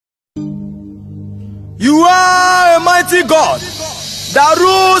You are a mighty God that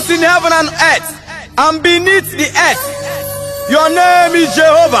rules in heaven and earth and beneath the earth. Your name is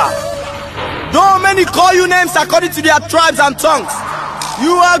Jehovah. Though many call you names according to their tribes and tongues,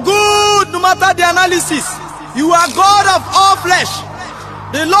 you are good no matter the analysis. You are God of all flesh,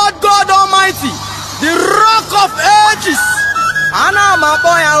 the Lord God Almighty, the Rock of Ages. Ana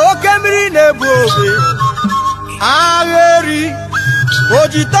maboya okemiri nebobe. Ageri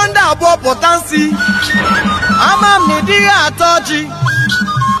oji thunder abo potency. Amam nidiga atoji.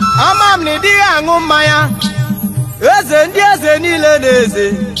 Amam nidiga ngumaya. Eze ndi eze nile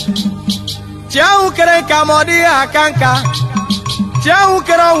neze. Chiahu kere kamodi akanka. Chiahu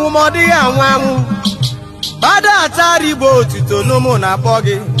kere humodi anwamu. Bada atari bo tutonomo na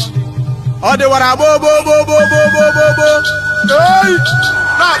pogi. Ode wara bo bo bo bo bo bo bo bo. Hey,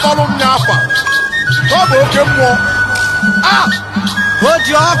 na balum nyafa. Bobo kemwo. Ah,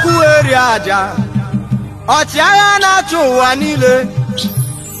 oji oku eri aja. Ochiagha na chuwa nile.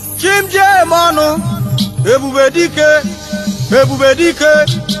 Chimje monu. Ebube dike. Ebube dike.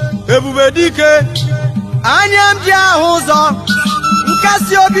 Ebube dike. Anya mji ahụ ụzọ.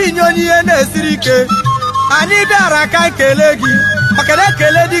 Nkasi obi nyonyi ihe na-esiri ike. Anyị bịara ka ekele gị. Maka na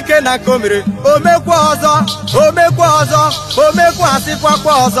ekele dike na komere. Omekwa ọzọ. Omekwa ọzọ. Omekwa asịkwa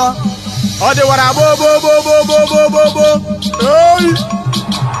kwa ọzọ. Ọ dịwara bo bo bo bo bo bo bo bo. hey,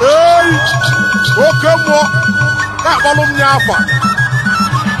 hey. Okemwo. Na balum nyafa.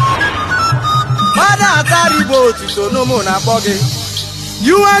 Father ataribo otito no mo na boge.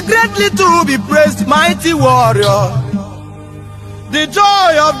 You are greatly to be praised, mighty warrior. The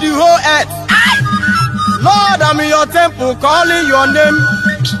joy of the whole earth. Lord, I'm in your temple calling your name.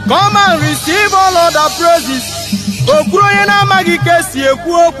 Come and receive all other praises. Okroye na magike si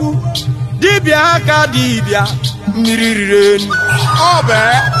ekwu okwu. Dibia aka dibia miririrenu. Obe.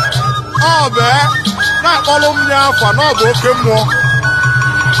 Na balum nyafa na obo okemwo.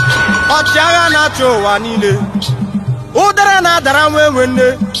 Ọchịagha na-achị ụwa niile. Ụdara na-adara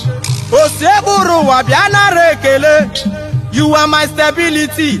nwenwenne. Osebụrụ ụwa bịa nara ekele. You are my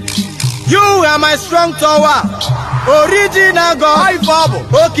stability. You are my strong tower. Original God.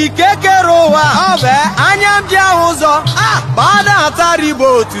 Okike kere ụwa. Anya m ji ahụ ụzọ. Bada ataribo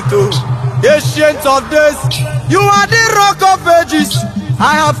otuto. Ancient of days. You are the Rock of Ages.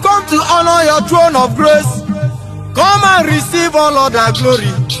 I have come to honor your throne of grace. Come and receive all other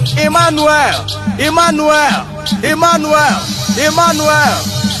glory. Emmanuel, Emmanuel, Emmanuel, Emmanuel.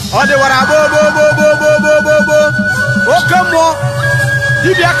 Odewara bo bo bo bo bo bo bo bo. Okemo.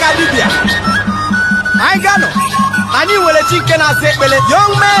 Dibia ka dibia. Aigano. Ani wele chike na sekpele.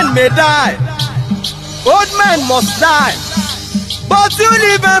 Young men may die. Old men must die. But you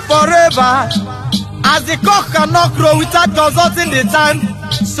live forever. As the cock cannot crow without consulting the time,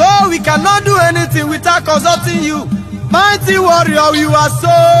 so we cannot do anything without consulting you. Mighty warrior, you are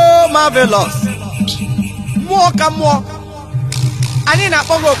so marvelous. More come more. Ani na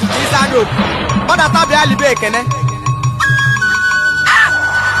pongo kukisano. Oda tabi alibe kene.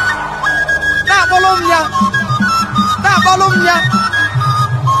 Na bolomnya.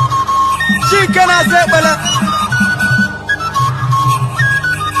 Chicken azebele.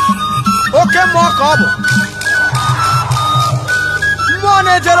 Oke mo kobo. Mo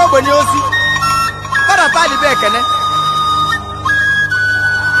ne jero bonyosi. Oda tabi alibe kene.